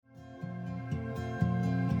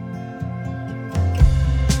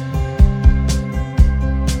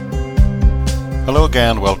Hello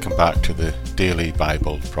again, welcome back to the Daily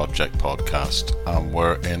Bible Project podcast.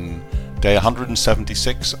 We're in day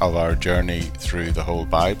 176 of our journey through the whole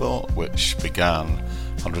Bible, which began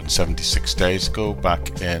 176 days ago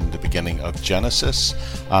back in the beginning of Genesis,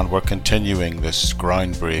 and we're continuing this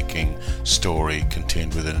groundbreaking story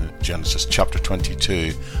contained within Genesis chapter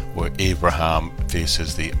 22, where Abraham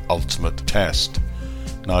faces the ultimate test.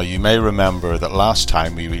 Now, you may remember that last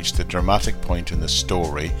time we reached the dramatic point in the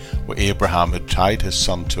story where Abraham had tied his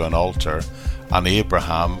son to an altar, and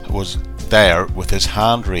Abraham was there with his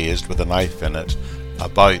hand raised with a knife in it,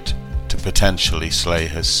 about to potentially slay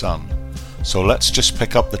his son. So let's just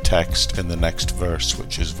pick up the text in the next verse,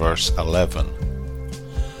 which is verse 11.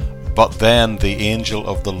 But then the angel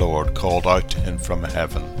of the Lord called out to him from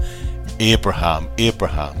heaven, "Abraham,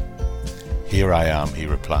 Abraham." "Here I am," he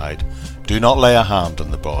replied. "Do not lay a hand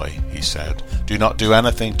on the boy," he said. "Do not do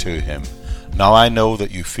anything to him. Now I know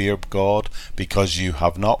that you fear God, because you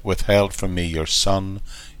have not withheld from me your son,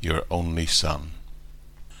 your only son."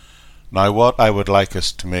 Now, what I would like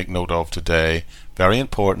us to make note of today, very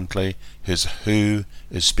importantly, is who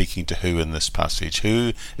is speaking to who in this passage.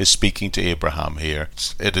 Who is speaking to Abraham here?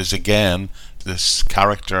 It is again this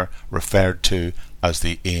character referred to as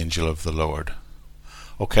the angel of the Lord.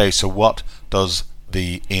 Okay, so what does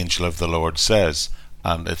the angel of the Lord says?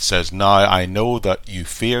 And it says, "Now I know that you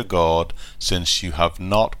fear God, since you have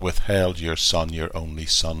not withheld your son, your only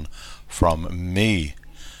son, from me."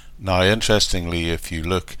 Now, interestingly, if you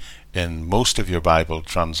look in most of your Bible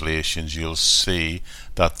translations, you'll see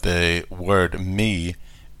that the word "me"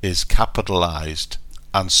 is capitalized,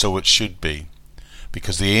 and so it should be,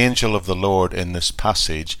 because the angel of the Lord in this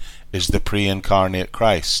passage is the pre-incarnate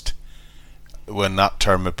Christ. When that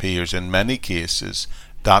term appears in many cases,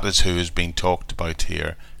 that is who is being talked about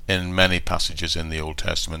here in many passages in the Old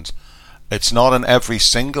Testament. It's not on every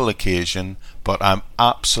single occasion, but I'm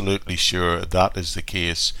absolutely sure that is the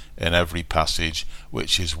case in every passage,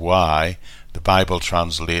 which is why the Bible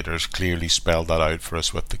translators clearly spelled that out for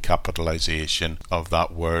us with the capitalization of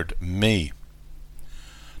that word "me."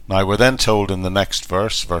 Now we're then told in the next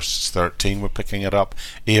verse, verse 13, we're picking it up,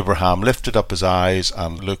 "Abraham lifted up his eyes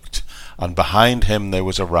and looked, and behind him there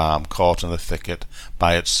was a ram caught in a thicket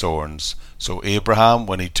by its thorns. So Abraham,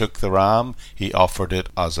 when he took the ram, he offered it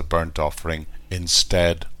as a burnt offering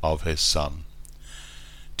instead of his son."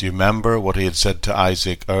 Do you remember what he had said to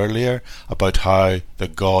Isaac earlier about how the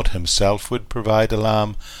God himself would provide a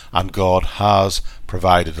lamb? And God has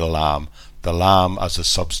provided a lamb, the lamb as a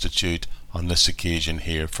substitute on this occasion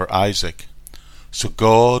here for Isaac. So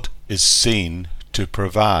God is seen to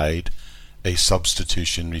provide a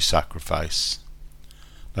substitutionary sacrifice.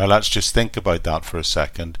 Now let's just think about that for a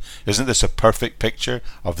second. Isn't this a perfect picture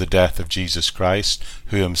of the death of Jesus Christ,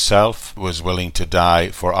 who himself was willing to die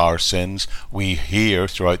for our sins? We hear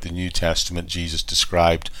throughout the New Testament Jesus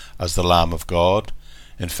described as the Lamb of God.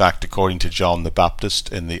 In fact, according to John the Baptist,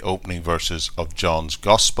 in the opening verses of John's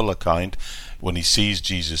Gospel account, when he sees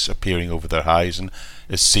Jesus appearing over the horizon,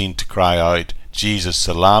 is seen to cry out, "Jesus,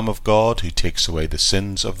 the Lamb of God, who takes away the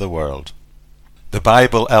sins of the world." The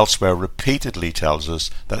Bible elsewhere repeatedly tells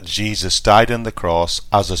us that Jesus died on the cross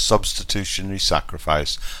as a substitutionary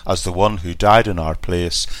sacrifice, as the one who died in our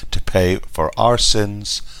place to pay for our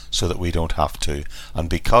sins so that we don't have to. And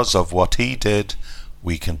because of what he did,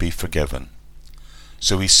 we can be forgiven.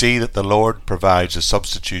 So we see that the Lord provides a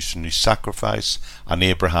substitutionary sacrifice, and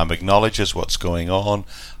Abraham acknowledges what's going on,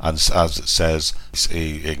 and as it says,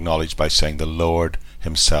 he acknowledged by saying the Lord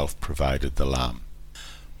himself provided the lamb.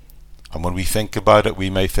 And when we think about it, we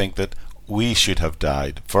may think that we should have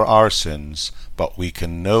died for our sins, but we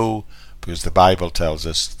can know, because the Bible tells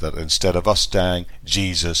us that instead of us dying,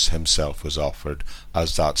 Jesus himself was offered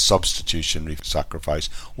as that substitutionary sacrifice,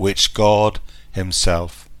 which God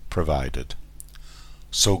himself provided.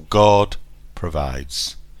 So God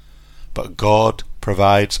provides. But God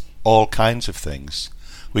provides all kinds of things.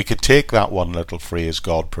 We could take that one little phrase,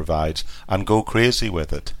 "God provides," and go crazy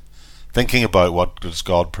with it. Thinking about what does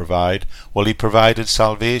God provide? Well, he provided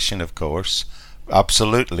salvation, of course,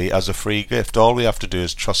 absolutely, as a free gift. All we have to do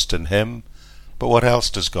is trust in him. But what else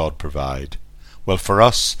does God provide? Well, for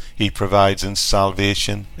us, he provides in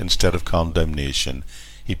salvation instead of condemnation.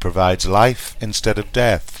 He provides life instead of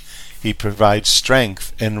death. He provides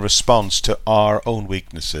strength in response to our own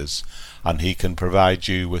weaknesses. And he can provide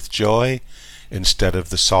you with joy instead of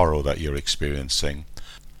the sorrow that you're experiencing.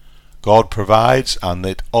 God provides, and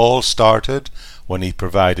it all started when he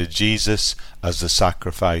provided Jesus as the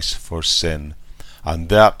sacrifice for sin. And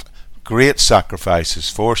that great sacrifice is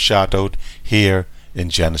foreshadowed here in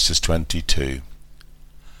Genesis 22.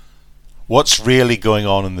 What's really going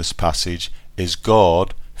on in this passage is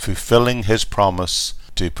God fulfilling his promise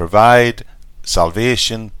to provide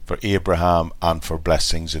salvation for Abraham and for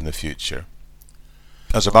blessings in the future.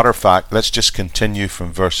 As a matter of fact, let's just continue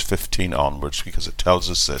from verse 15 onwards, because it tells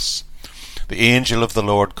us this. The angel of the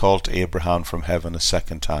Lord called to Abraham from heaven a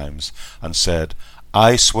second time and said,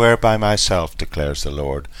 I swear by myself, declares the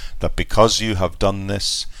Lord, that because you have done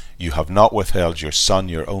this, you have not withheld your son,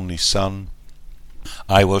 your only son,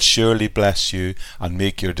 I will surely bless you and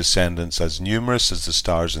make your descendants as numerous as the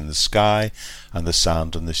stars in the sky and the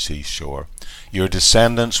sand on the seashore. Your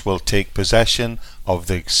descendants will take possession of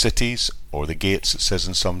the cities, or the gates, it says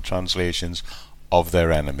in some translations, of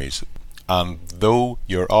their enemies. And through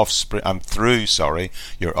your offspring,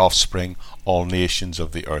 all nations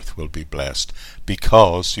of the earth will be blessed,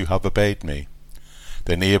 because you have obeyed me.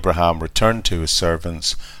 Then Abraham returned to his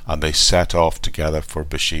servants, and they set off together for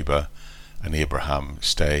Beersheba. And Abraham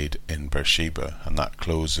stayed in Beersheba, and that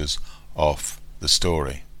closes off the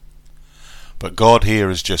story. But God here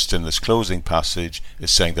is just in this closing passage is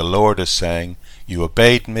saying, the Lord is saying, you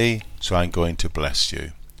obeyed me, so I'm going to bless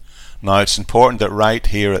you. Now it's important that right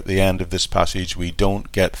here at the end of this passage we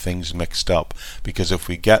don't get things mixed up, because if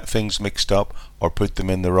we get things mixed up or put them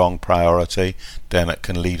in the wrong priority, then it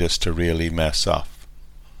can lead us to really mess up.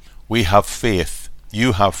 We have faith,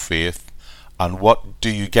 you have faith, and what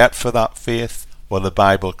do you get for that faith? Well, the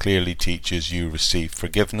Bible clearly teaches you receive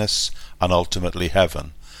forgiveness and ultimately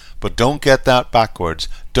heaven. But don't get that backwards.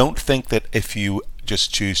 Don't think that if you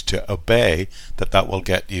just choose to obey, that will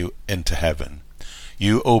get you into heaven.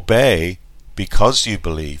 You obey because you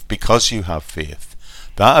believe, because you have faith.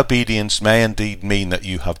 That obedience may indeed mean that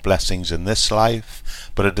you have blessings in this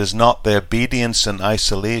life, but it is not the obedience in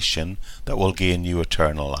isolation that will gain you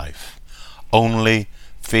eternal life. Only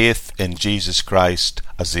faith in Jesus Christ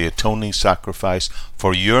as the atoning sacrifice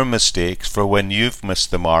for your mistakes, for when you've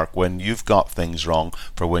missed the mark, when you've got things wrong,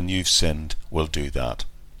 for when you've sinned, will do that.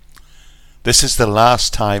 This is the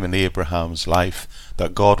last time in Abraham's life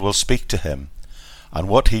that God will speak to him. And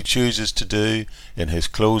what he chooses to do in his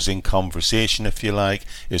closing conversation, if you like,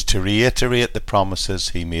 is to reiterate the promises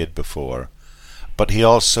he made before. But he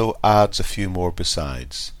also adds a few more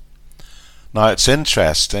besides. Now it's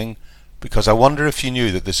interesting, because I wonder if you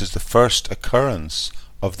knew that this is the first occurrence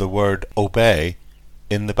of the word obey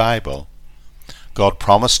in the Bible. God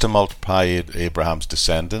promised to multiply Abraham's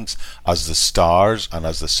descendants as the stars and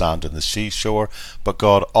as the sand on the seashore, but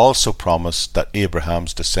God also promised that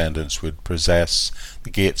Abraham's descendants would possess the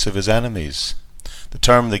gates of his enemies. The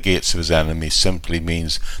term the gates of his enemies simply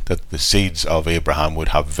means that the seeds of Abraham would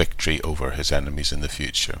have victory over his enemies in the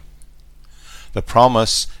future. The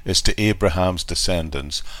promise is to Abraham's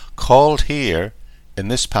descendants, called here in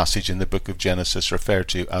this passage in the book of Genesis referred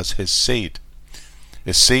to as his seed.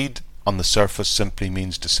 His seed on the surface simply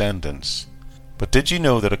means descendants. But did you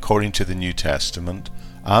know that according to the New Testament,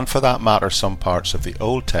 and for that matter some parts of the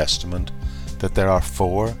Old Testament, that there are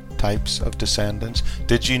 4 types of descendants?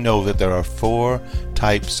 Did you know that there are 4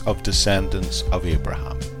 types of descendants of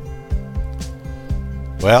Abraham?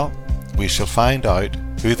 Well, we shall find out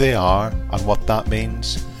who they are and what that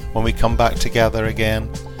means when we come back together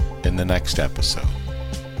again in the next episode.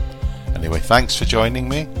 Anyway, thanks for joining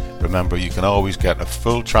me. Remember, you can always get a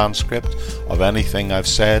full transcript of anything I've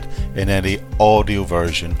said in any audio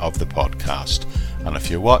version of the podcast. And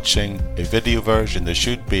if you're watching a video version, there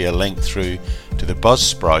should be a link through to the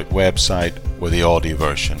Buzzsprout website where the audio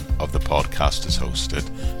version of the podcast is hosted,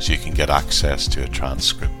 so you can get access to a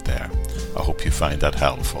transcript there. I hope you find that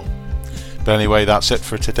helpful. But anyway, that's it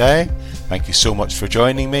for today. Thank you so much for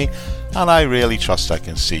joining me, and I really trust I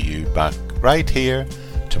can see you back right here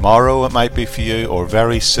tomorrow, it might be for you, or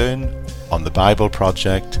very soon on the Bible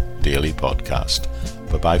Project Daily Podcast.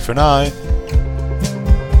 Bye-bye for now.